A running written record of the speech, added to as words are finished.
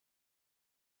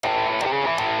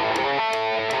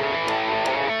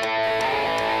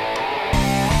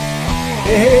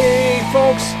Hey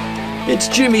folks, it's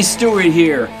Jimmy Stewart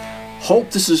here.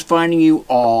 Hope this is finding you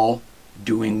all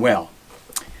doing well.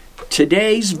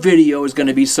 Today's video is going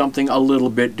to be something a little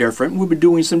bit different. We've been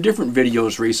doing some different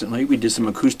videos recently. We did some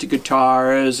acoustic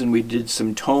guitars and we did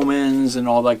some Tomans and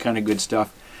all that kind of good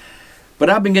stuff. But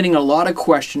I've been getting a lot of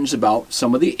questions about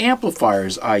some of the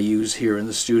amplifiers I use here in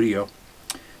the studio.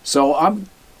 So I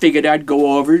figured I'd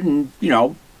go over it and,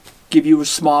 give you a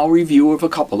small review of a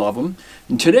couple of them.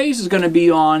 And today's is going to be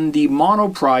on the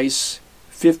Monoprice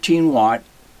 15 watt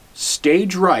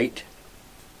Stage Right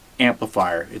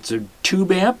amplifier. It's a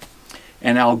tube amp,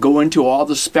 and I'll go into all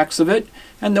the specs of it,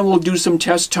 and then we'll do some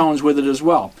test tones with it as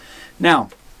well. Now,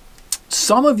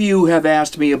 some of you have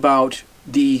asked me about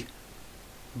the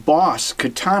Boss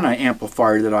Katana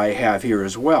amplifier that I have here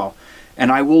as well,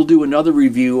 and I will do another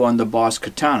review on the Boss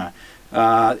Katana.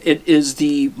 It is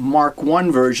the Mark I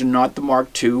version, not the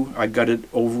Mark II. I got it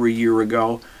over a year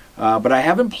ago, but I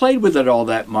haven't played with it all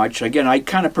that much. Again, I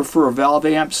kind of prefer valve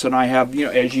amps, and I have,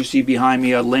 as you see behind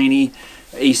me, a Laney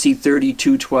AC30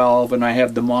 212, and I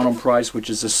have the Monoprice, which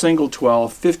is a single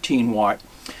 12 15 watt,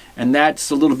 and that's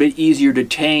a little bit easier to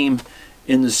tame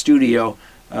in the studio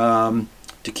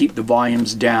to keep the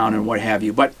volumes down and what have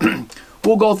you. But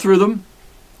we'll go through them.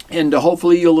 And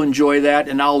hopefully you'll enjoy that,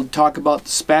 and I'll talk about the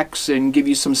specs and give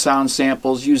you some sound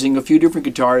samples using a few different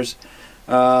guitars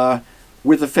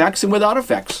with effects and without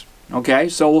effects. Okay,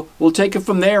 so we'll take it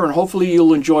from there, and hopefully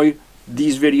you'll enjoy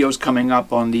these videos coming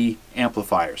up on the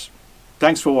amplifiers.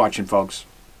 Thanks for watching, folks.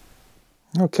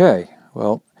 Okay,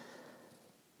 well,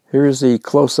 here's the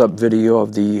close-up video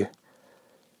of the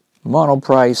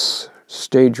Monoprice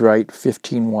Stage Right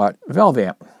 15 watt valve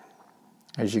amp.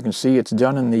 As you can see, it's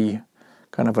done in the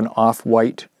kind of an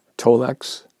off-white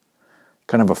Tolex,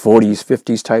 kind of a 40s,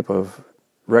 50s type of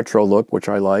retro look, which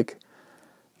I like.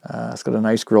 It's got a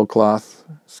nice grill cloth.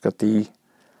 It's got the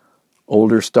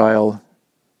older style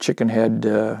chicken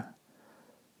head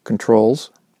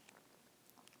controls.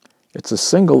 It's a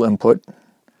single input,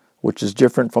 which is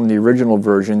different from the original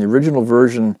version. The original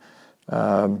version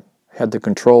had the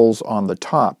controls on the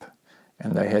top,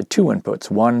 and they had two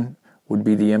inputs. One would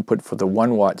be the input for the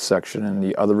 1 watt section, and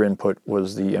the other input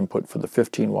was the input for the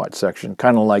 15 watt section,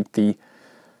 kind of like the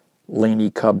Laney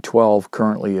Cub 12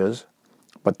 currently is,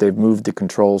 but they've moved the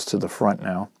controls to the front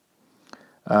now.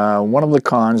 One of the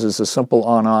cons is a simple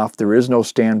on-off. There is no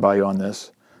standby on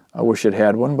this. I wish it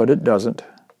had one, but it doesn't.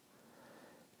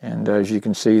 And as you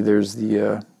can see, there's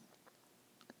the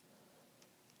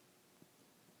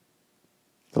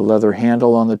leather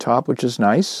handle on the top, which is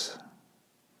nice.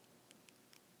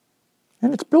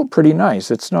 And it's built pretty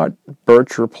nice. It's not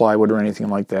birch or plywood or anything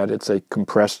like that. It's a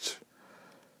compressed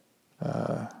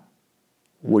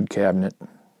wood cabinet.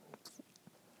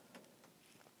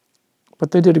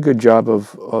 But they did a good job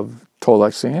of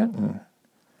Tolexing it. And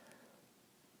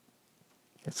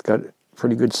it's got a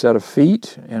pretty good set of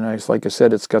feet. And like I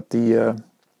said, it's got the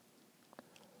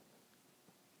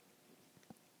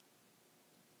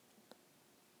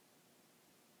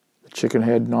chicken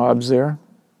head knobs there.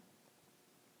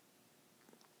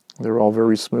 They're all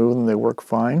very smooth and they work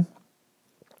fine.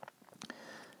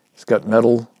 It's got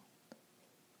metal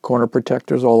corner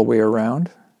protectors all the way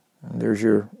around. And there's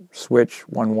your switch,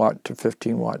 1 watt to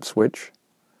 15 watt switch,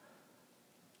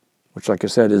 which, like I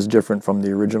said, is different from the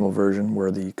original version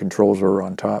where the controls are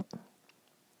on top.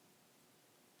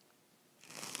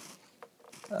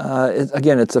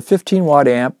 Again, it's a 15 watt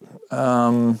amp.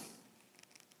 For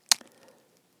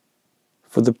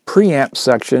the preamp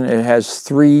section, it has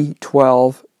 3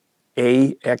 12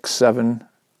 AX7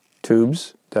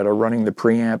 tubes that are running the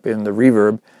preamp in the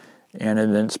reverb, and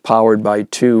then it's powered by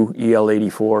 2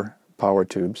 EL84 power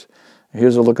tubes.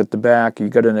 Here's a look at the back.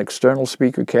 You've got an external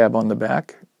speaker cab on the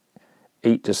back,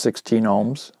 8 to 16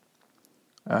 ohms.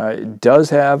 It does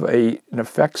have an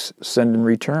effects send and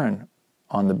return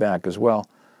on the back as well,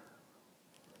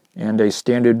 and a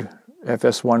standard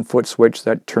FS1 foot switch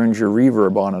that turns your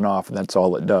reverb on and off, and that's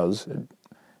all it does.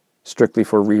 Strictly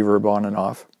for reverb on and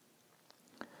off.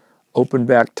 Open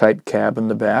back type cab in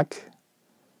the back.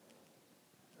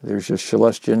 There's your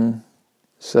Celestion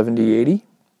 7080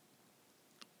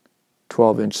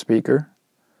 12-inch speaker.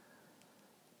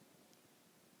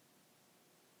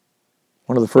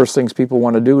 One of the first things people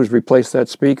want to do is replace that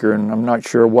speaker, and I'm not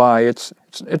sure why. It's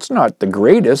not the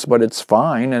greatest, but it's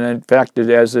fine. And in fact,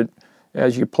 as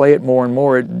you play it more and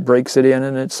more, it breaks it in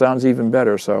and it sounds even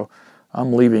better. So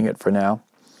I'm leaving it for now.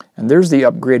 And there's the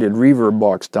upgraded reverb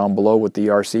box down below with the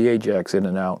RCA jacks in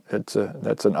and out. That's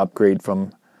an upgrade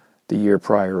from the year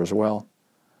prior as well.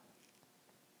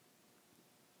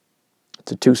 It's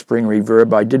It's a 2-spring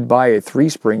reverb. I did buy a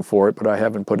 3-spring for it, but I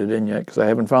haven't put it in yet because I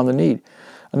haven't found the need.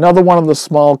 Another one of the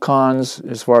small cons,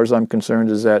 as far as I'm concerned,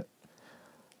 is that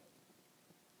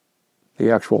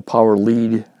the actual power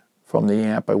lead from the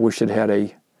amp, I wish it had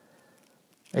a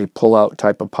pull-out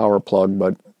type of power plug,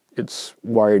 but it's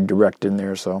wired direct in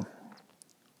there, so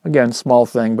again, small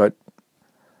thing, but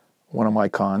one of my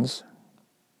cons.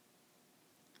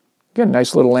 Again,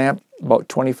 nice little amp, about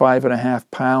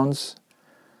 25.5 pounds,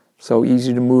 so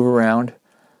easy to move around.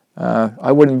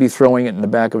 I wouldn't be throwing it in the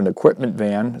back of an equipment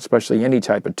van, especially any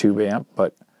type of tube amp,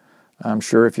 but I'm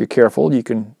sure if you're careful, you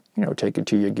can, take it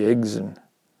to your gigs and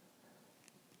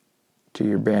to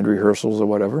your band rehearsals or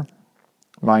whatever.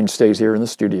 Mine stays here in the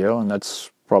studio, and that's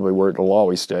probably where it'll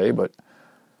always stay, but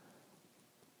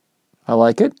I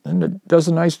like it, and it does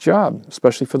a nice job,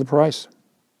 especially for the price.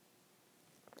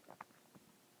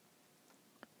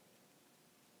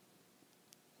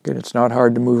 Again, it's not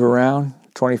hard to move around,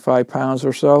 25 pounds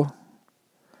or so.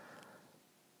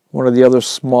 One of the other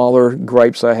smaller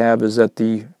gripes I have is that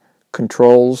the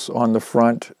controls on the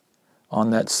front on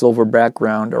that silver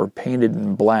background are painted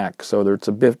in black, so it's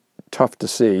a bit tough to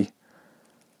see.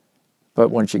 But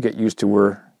once you get used to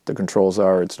where the controls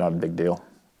are, it's not a big deal.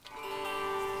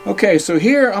 Okay, so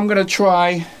here I'm going to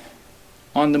try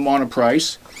on the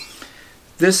Monoprice.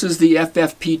 This is the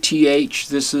FFPTH.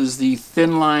 This is the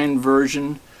thin line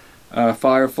version,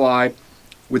 Firefly,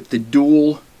 with the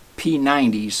dual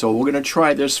P90. So we're going to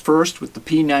try this first with the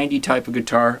P90 type of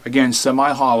guitar. Again,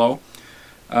 semi-hollow.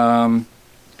 And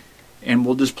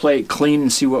we'll just play it clean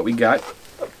and see what we got.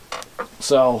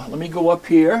 So let me go up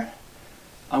here.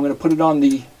 I'm going to put it on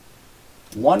the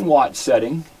 1 watt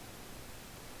setting.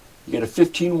 You get a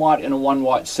 15 watt and a 1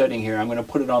 watt setting here. I'm going to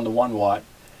put it on the 1 watt.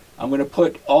 I'm going to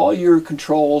put all your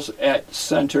controls at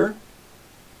center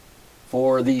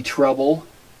for the treble,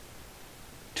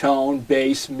 tone,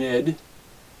 bass, mid,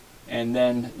 and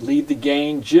then leave the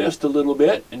gain just a little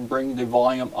bit and bring the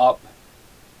volume up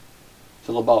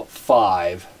till about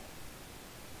 5.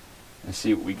 Let's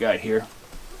see what we got here.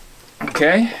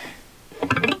 Okay.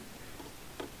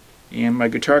 And my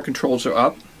guitar controls are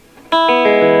up. So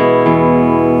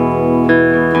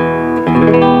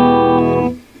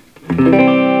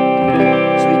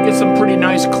you get some pretty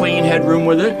nice clean headroom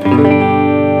with it.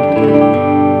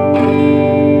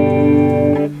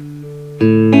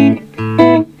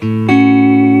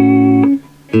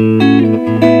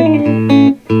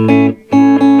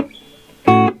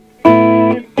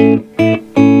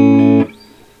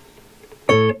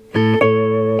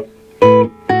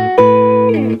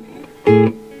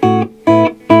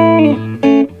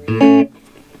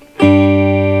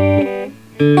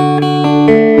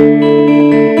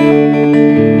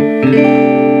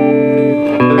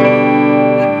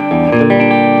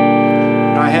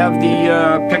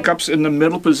 Pickups in the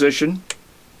middle position.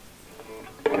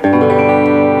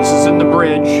 This is in the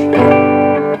bridge.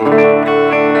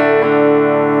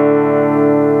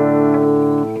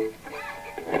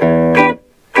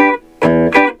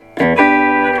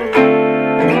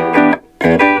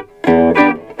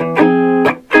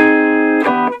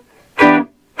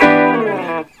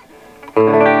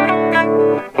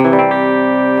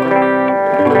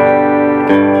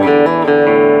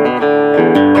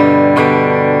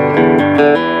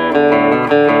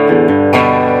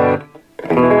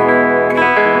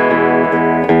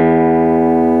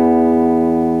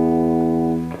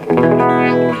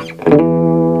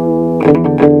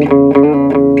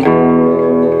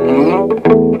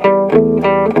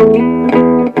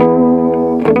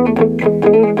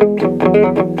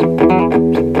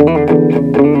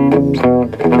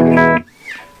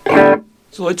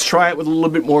 So let's try it with a little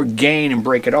bit more gain and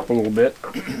break it up a little bit.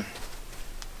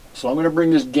 So I'm going to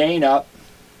bring this gain up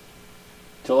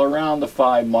till around the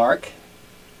 5 mark.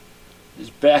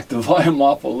 Just back the volume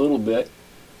up a little bit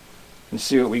and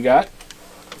see what we got.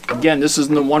 Again, this is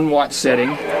in the 1 watt setting.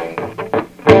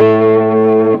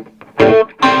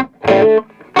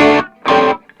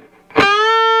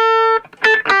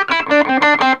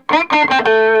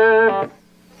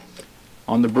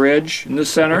 On the bridge in the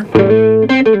center.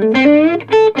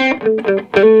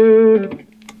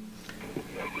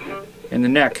 In the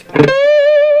neck.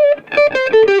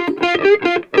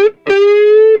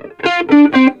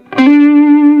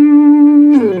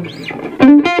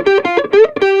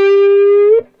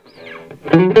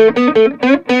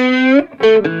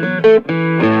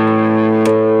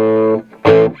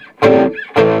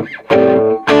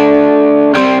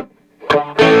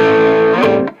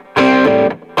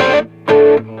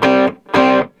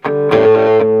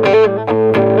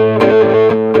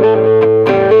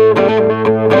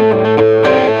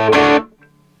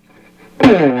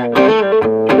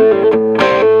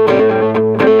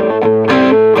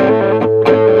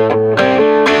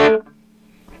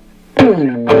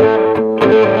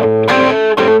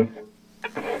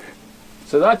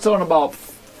 that's on about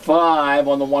 5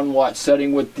 on the 1 watt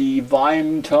setting with the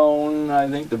volume tone. I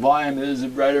think the volume is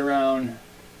right around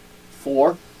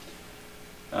 4.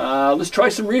 Let's try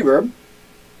some reverb.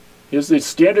 Here's the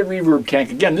standard reverb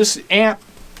tank. Again, this amp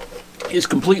is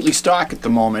completely stock at the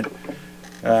moment.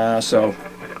 So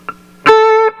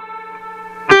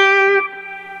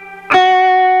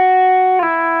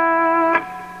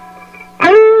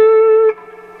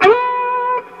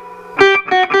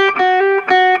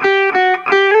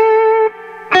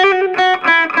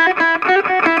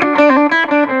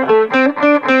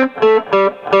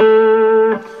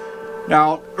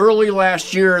now, early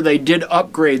last year they did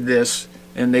upgrade this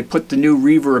and they put the new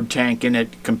reverb tank in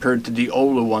it compared to the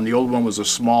older one. The old one was a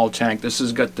small tank. This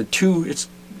has got the two,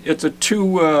 it's a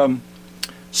 2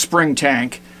 spring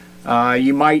tank.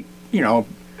 You might, you know,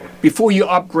 before you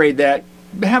upgrade that,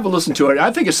 have a listen to it.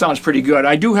 I think it sounds pretty good.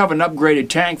 I do have an upgraded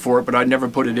tank for it, but I'd never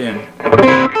put it in.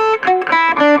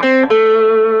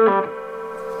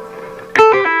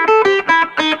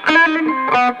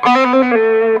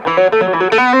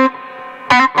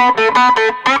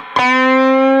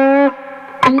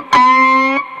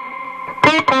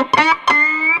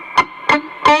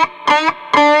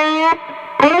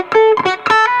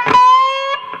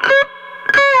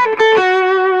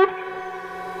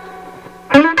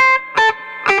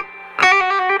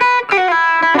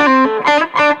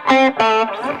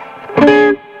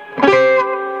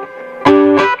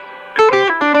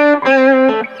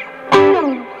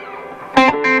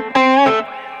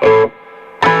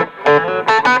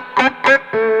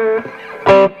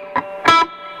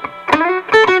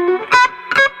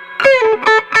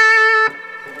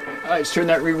 Let's turn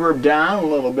that reverb down a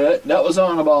little bit. That was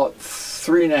on about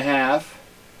 3.5.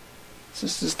 So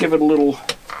let's just give it a little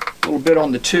bit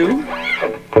on the 2.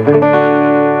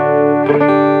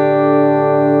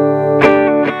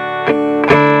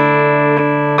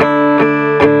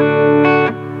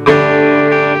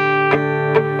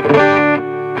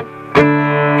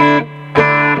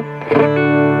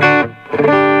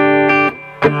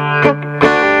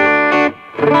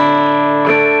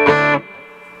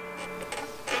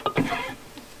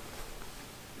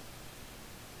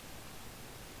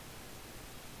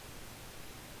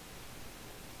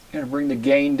 Going to bring the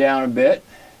gain down a bit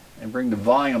and bring the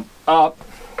volume up.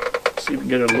 See if we can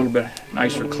get it a little bit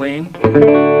nicer clean.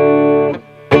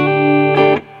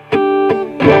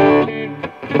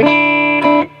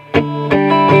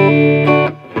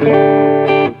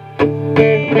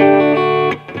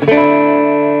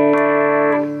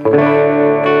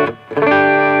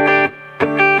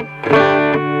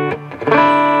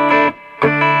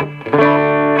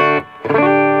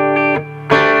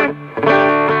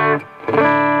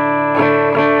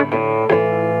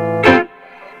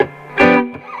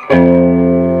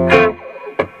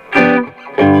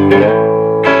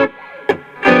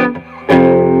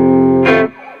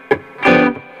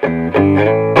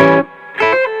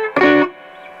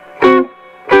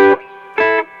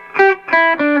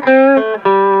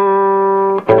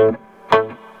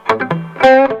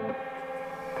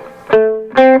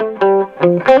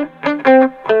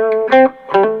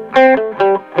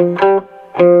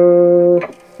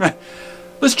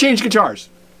 Let's change guitars.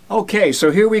 Okay,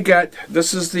 so here we got,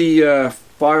 this is the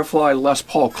Firefly Les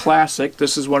Paul Classic.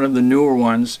 This is one of the newer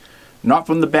ones. Not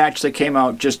from the batch that came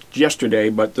out just yesterday,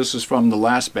 but this is from the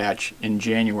last batch in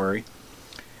January.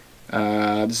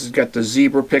 This has got the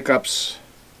zebra pickups.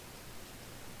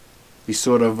 These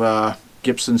sort of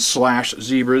Gibson slash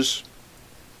zebras.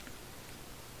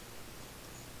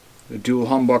 The dual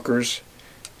humbuckers.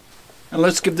 And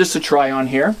let's give this a try on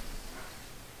here.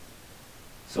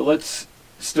 So let's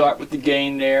start with the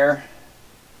gain there,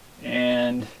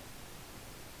 and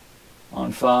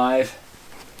on 5,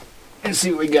 and see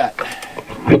what we got.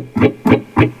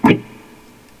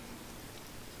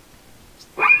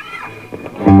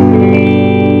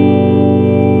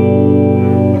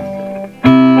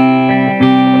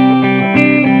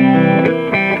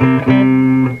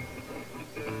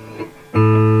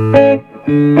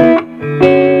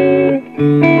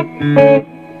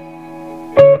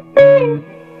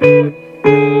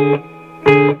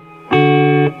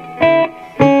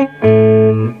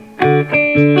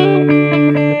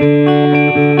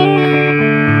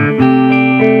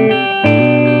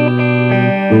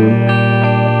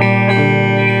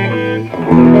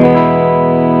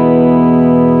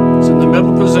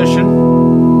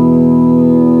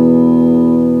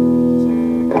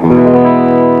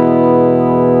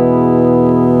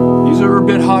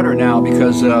 Now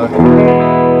because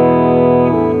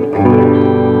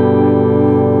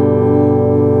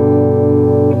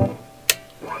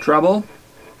treble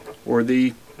or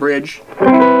the bridge.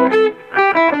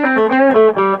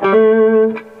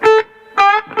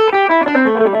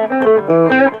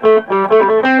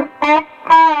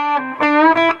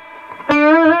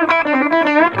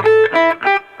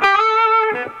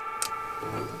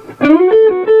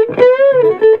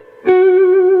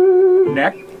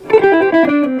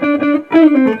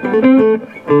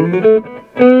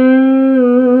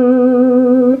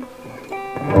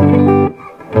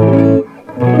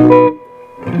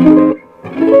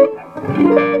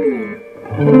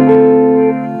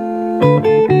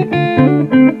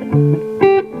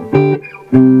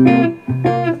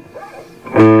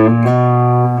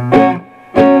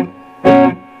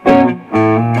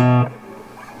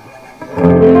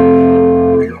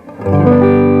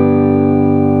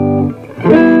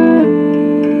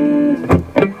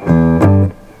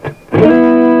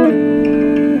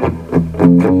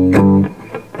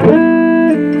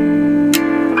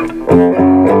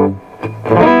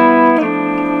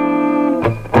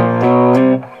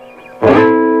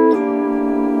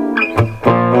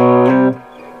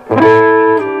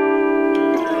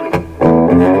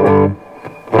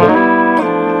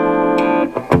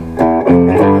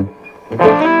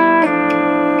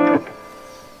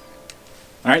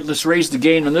 Alright, let's raise the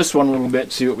gain on this one a little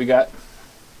bit, see what we got.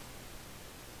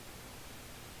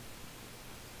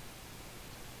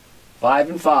 Five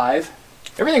and 5.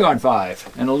 Everything on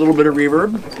 5. And a little bit of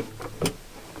reverb.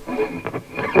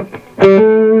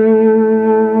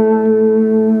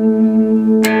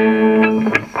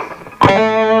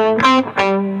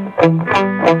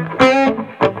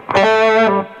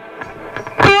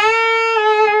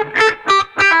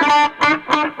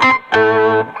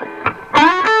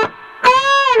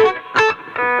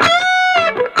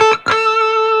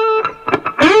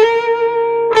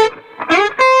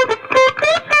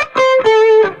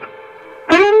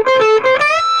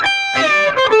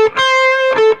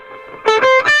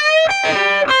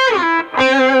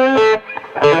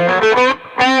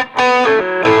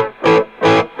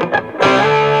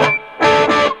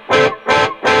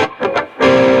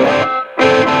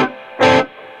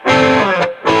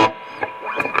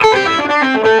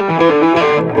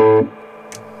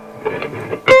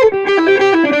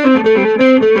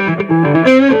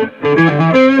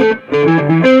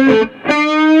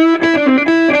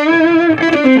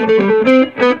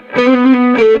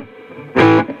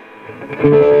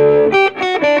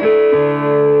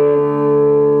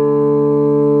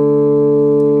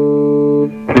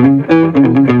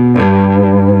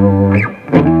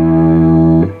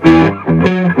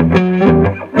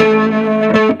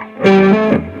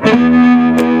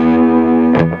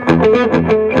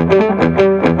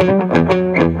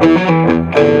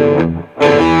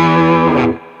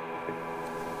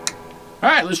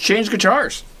 Alright, let's change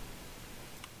guitars.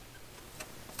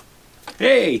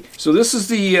 Hey, so this is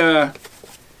the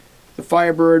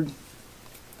Firebird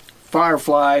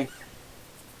Firefly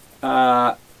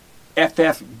FFDCS.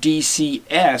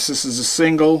 This is a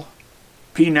single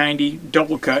P90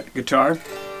 double cut guitar.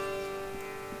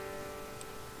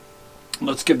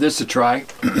 Let's give this a try.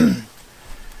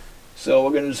 So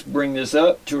we're going to just bring this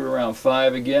up to around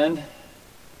 5 again.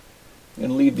 I'm going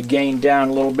to leave the gain down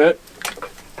a little bit.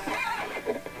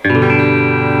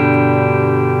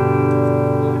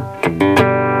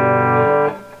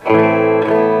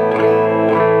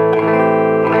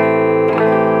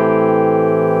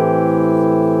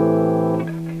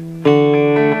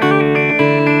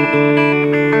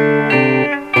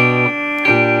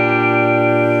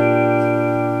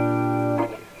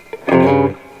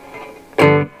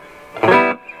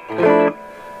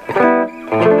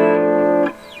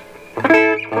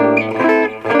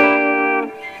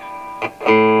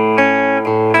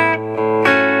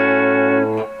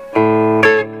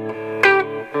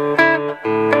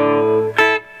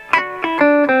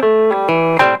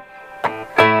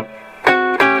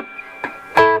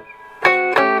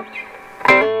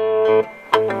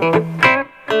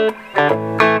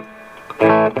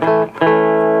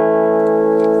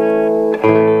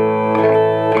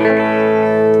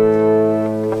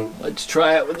 Let's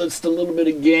try it with just a little bit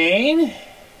of gain,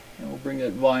 and we'll bring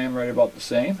that volume right about the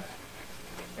same.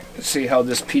 Let's see how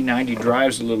this P90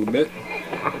 drives a little bit.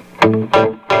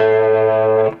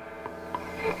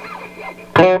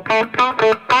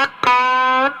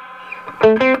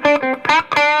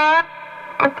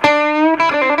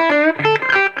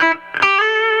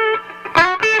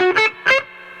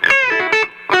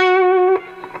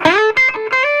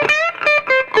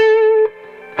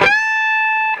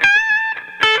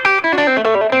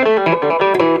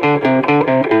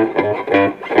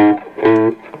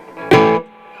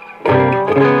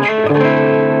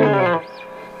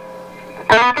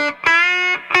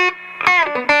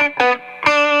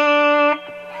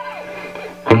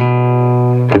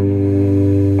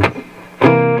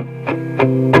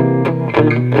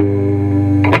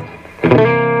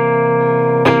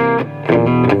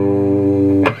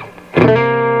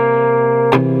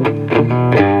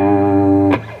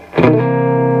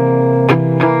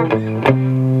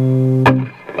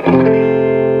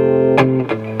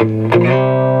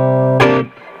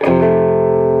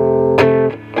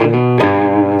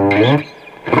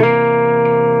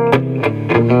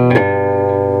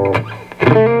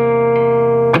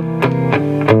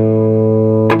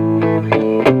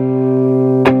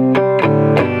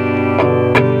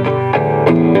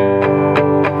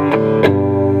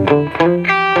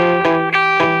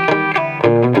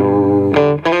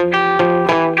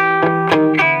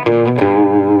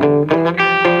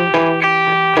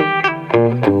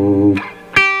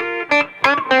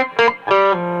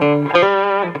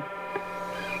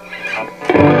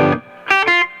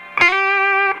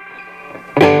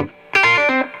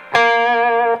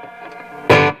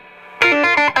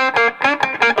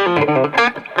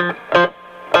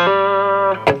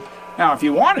 if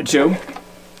you wanted to,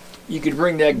 you could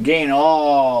bring that gain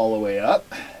all the way up.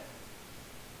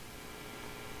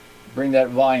 Bring that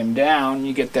volume down,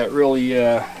 you get that really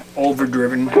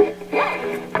overdriven.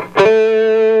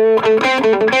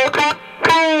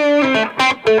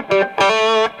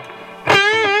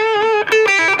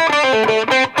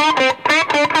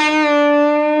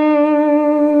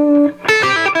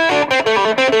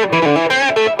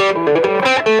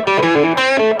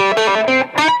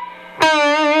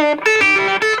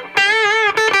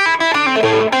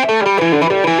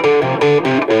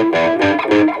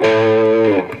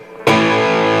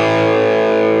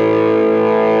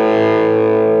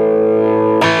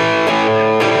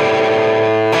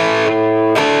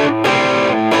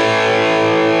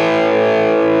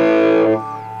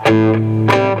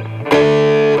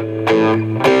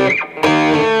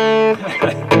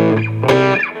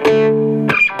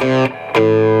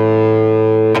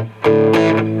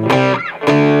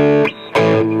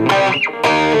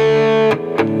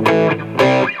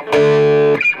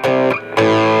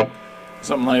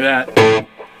 Something like that.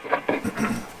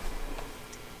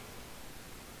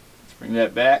 Let's bring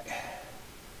that back.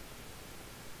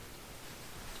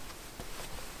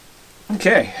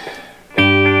 Okay.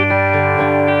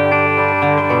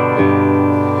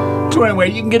 So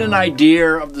anyway, you can get an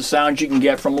idea of the sound you can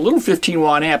get from a little 15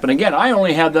 watt amp. And again, I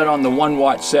only have that on the 1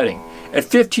 watt setting. At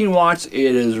 15 watts, it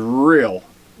is real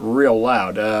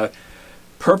loud.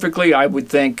 Perfectly, I would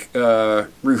think,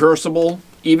 rehearsable,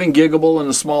 even giggable in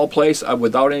a small place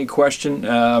without any question.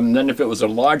 Then if it was a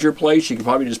larger place, you could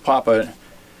probably just pop a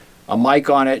mic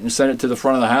on it and send it to the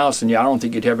front of the house, and yeah, I don't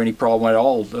think you'd have any problem at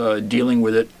all dealing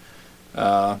with it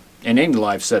in any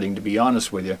live setting, to be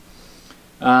honest with you.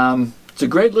 It's a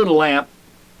great little amp.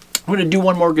 I'm going to do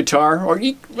one more guitar, or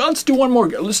let's do one more.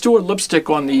 Let's do a lipstick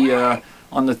on the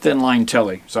thin line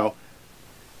telly. So,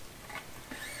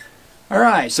 all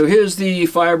right. So here's the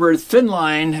Firebird thin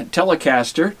line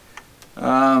Telecaster.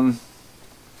 Again,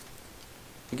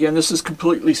 this is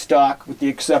completely stock, with the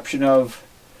exception of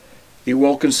the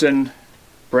Wilkinson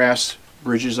brass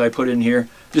bridges I put in here,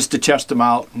 just to test them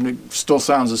out, and it still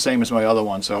sounds the same as my other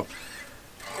one. So,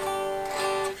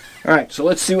 all right, so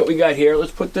let's see what we got here.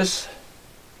 Let's put this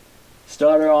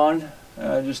starter on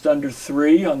just under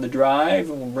 3 on the drive,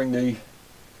 and we'll bring the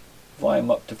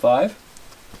volume up to 5.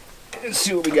 Let's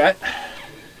see what we got.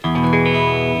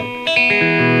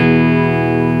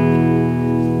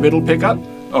 Middle pickup,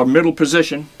 or middle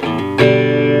position.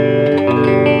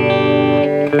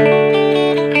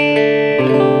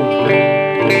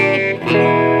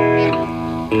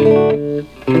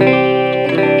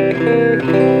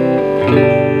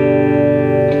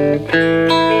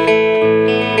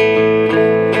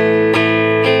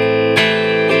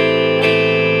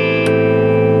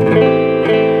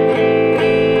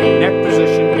 Neck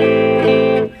position.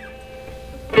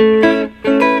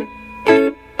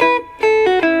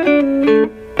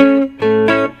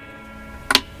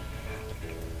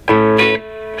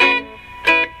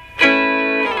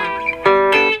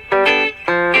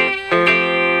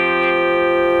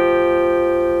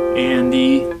 And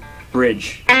the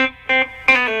bridge.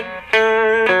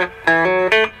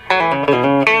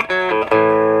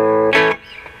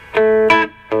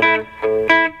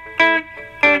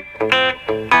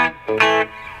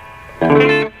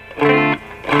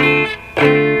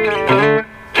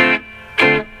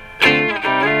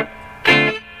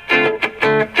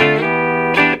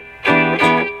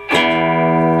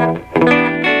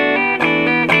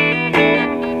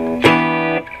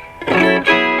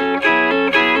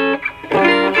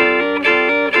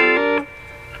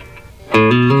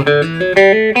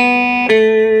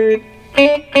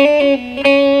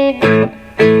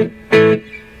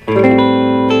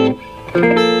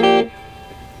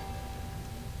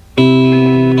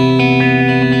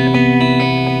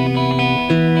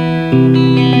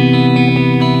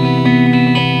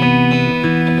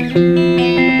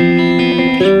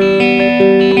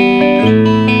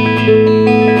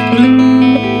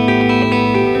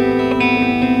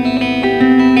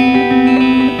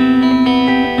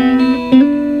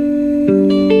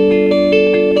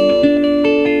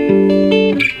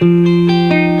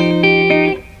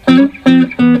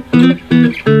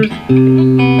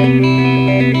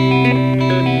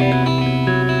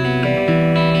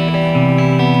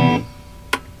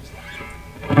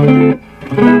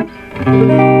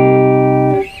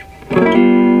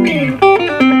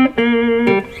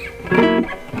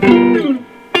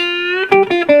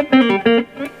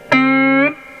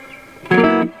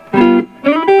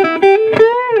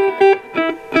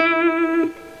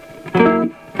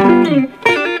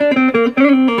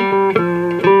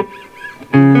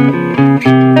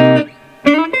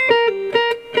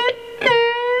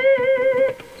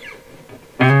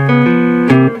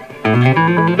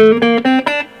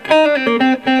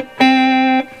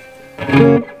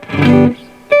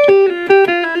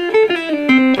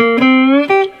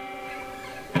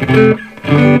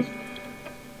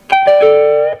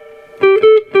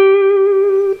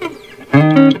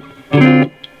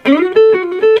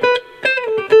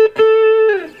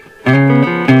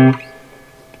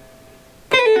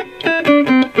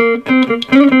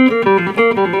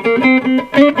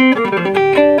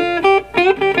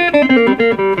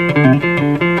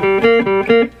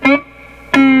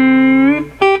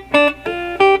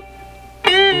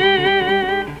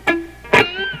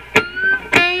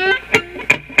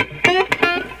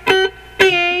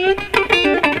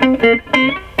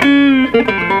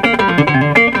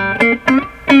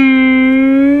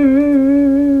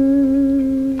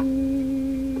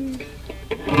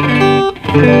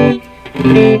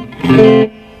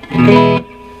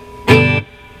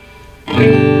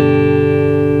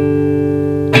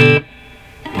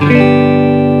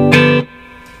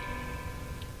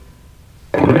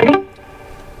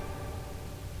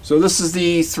 So this is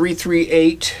the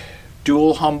 338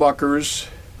 dual humbuckers,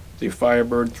 the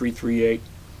Firebird 338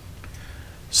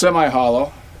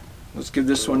 semi-hollow. Let's give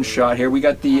this one a shot here. We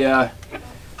got the,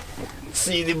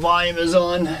 see, the volume is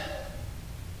on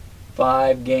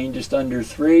 5, gain just under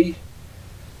 3.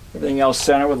 Everything else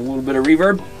center with a little bit of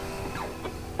reverb.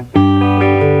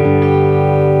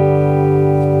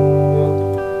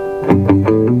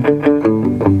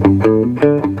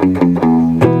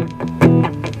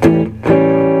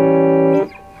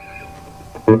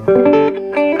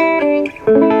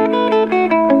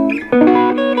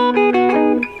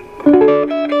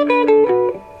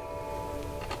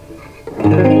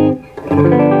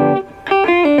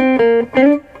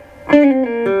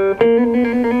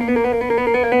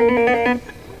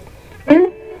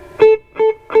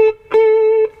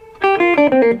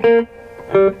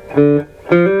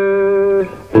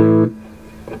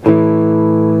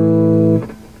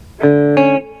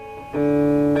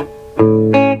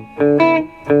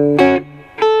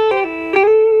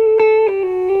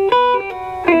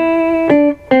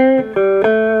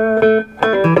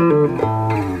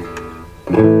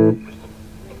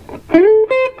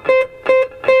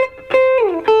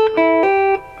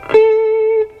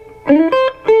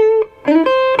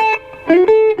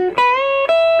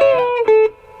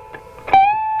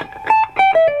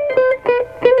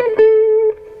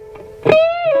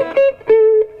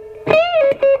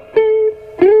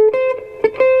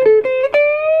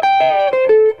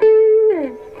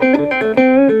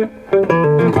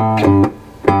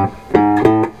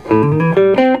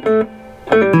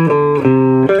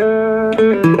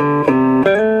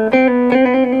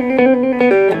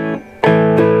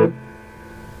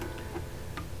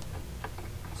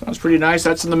 Sounds pretty nice.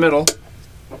 That's in the middle.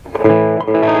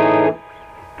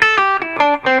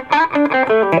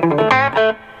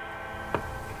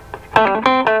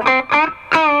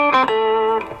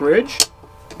 Bridge.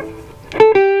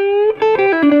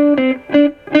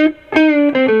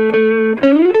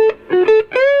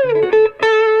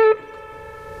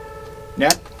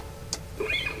 Net.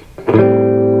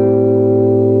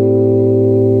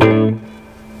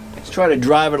 Let's try to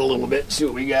drive it a little bit, see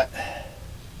what we got.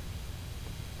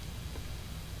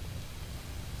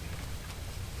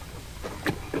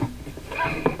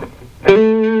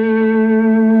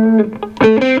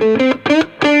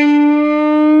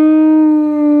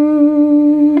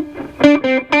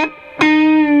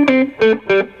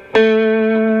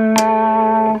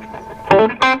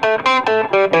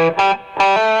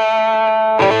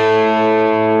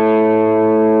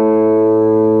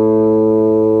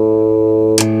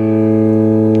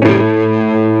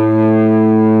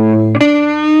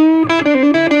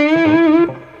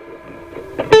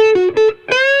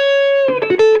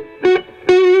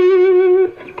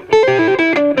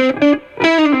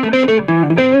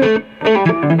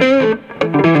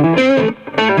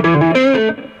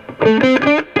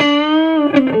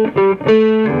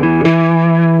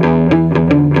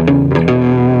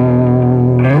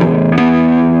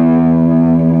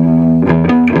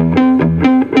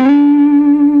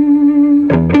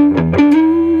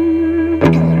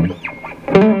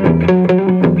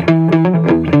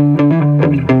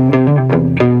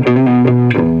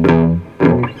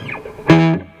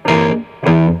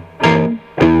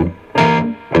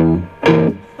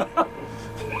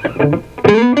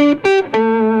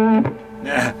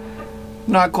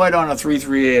 Not quite on a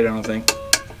 338, I don't think.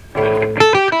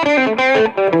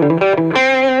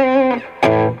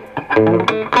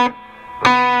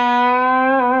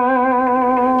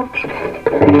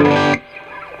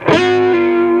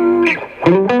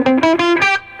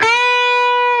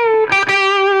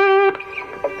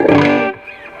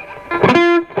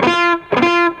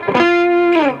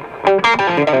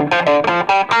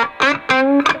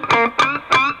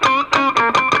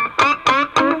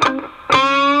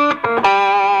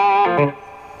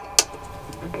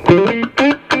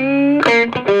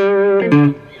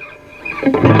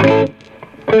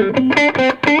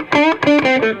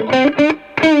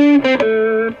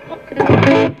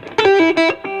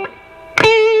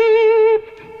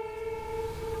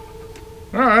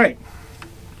 Alright,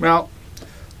 well,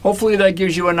 hopefully that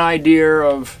gives you an idea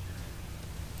of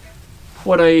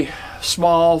what a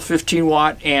small 15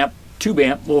 watt amp, tube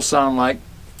amp, will sound like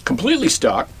completely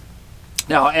stock.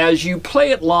 Now as you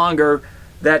play it longer,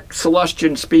 that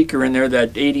Celestion speaker in there,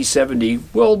 that 8070,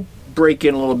 will break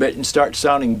in a little bit and start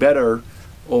sounding better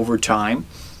over time.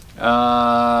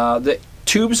 The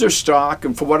tubes are stock,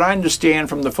 and from what I understand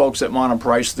from the folks at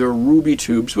Monoprice, they're ruby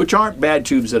tubes, which aren't bad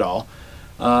tubes at all.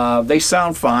 They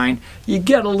sound fine. You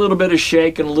get a little bit of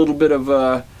shake and a little bit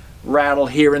of rattle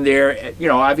here and there. You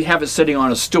know, I have it sitting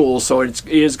on a stool, so it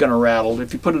is going to rattle.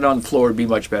 If you put it on the floor, it'd be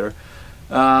much better.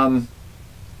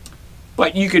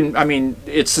 But you can, I mean,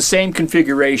 it's the same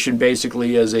configuration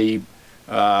basically as a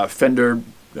Fender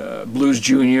Blues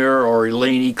Junior or a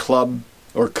Laney Club,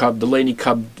 or Cub, the Laney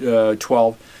Cub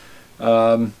 12.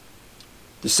 The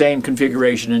same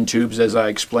configuration in tubes as I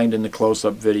explained in the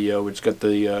close-up video. It's got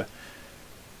the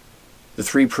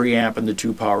 3 preamp and the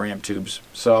 2 power amp tubes.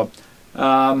 So,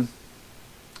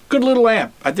 good little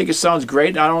amp. I think it sounds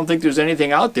great. I don't think there's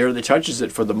anything out there that touches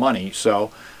it for the money.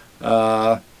 So,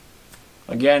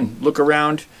 again, look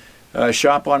around,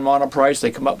 shop on Monoprice. They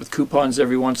come up with coupons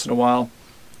every once in a while.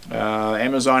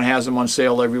 Amazon has them on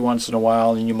sale every once in a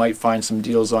while, and you might find some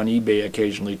deals on eBay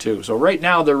occasionally too. So right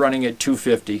now they're running at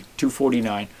 $250,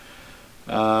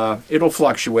 $249. It'll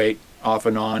fluctuate off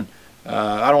and on.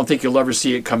 I don't think you'll ever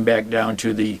see it come back down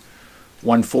to the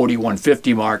 $140,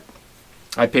 $150 mark.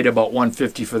 I paid about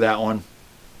 $150 for that one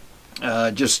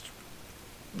just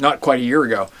not quite a year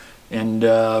ago, and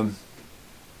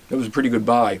it was a pretty good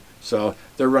buy. So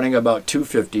they're running about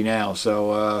 $250 now.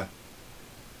 So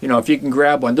you know, if you can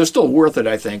grab one, they're still worth it,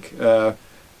 I think.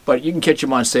 But you can catch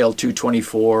them on sale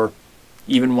 $224,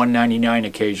 even $199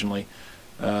 occasionally.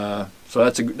 So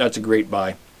that's a great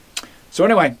buy. So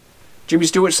anyway, Jimmy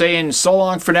Stewart saying so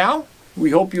long for now. We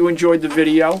hope you enjoyed the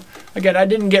video. Again, I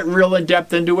didn't get real in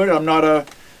depth into it. I'm not an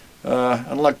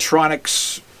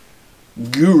electronics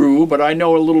guru, but I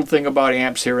know a little thing about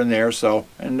amps here and there. So,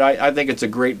 and I think it's a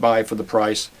great buy for the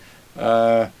price.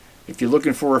 If you're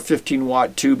looking for a 15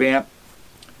 watt tube amp,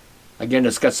 again,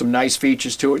 it's got some nice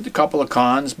features to it. A couple of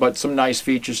cons, but some nice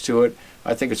features to it.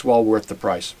 I think it's well worth the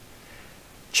price.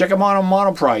 Check them out on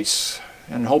Monoprice,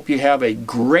 and hope you have a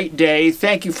great day.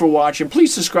 Thank you for watching.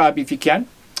 Please subscribe if you can,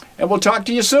 and we'll talk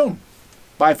to you soon.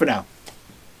 Bye for now.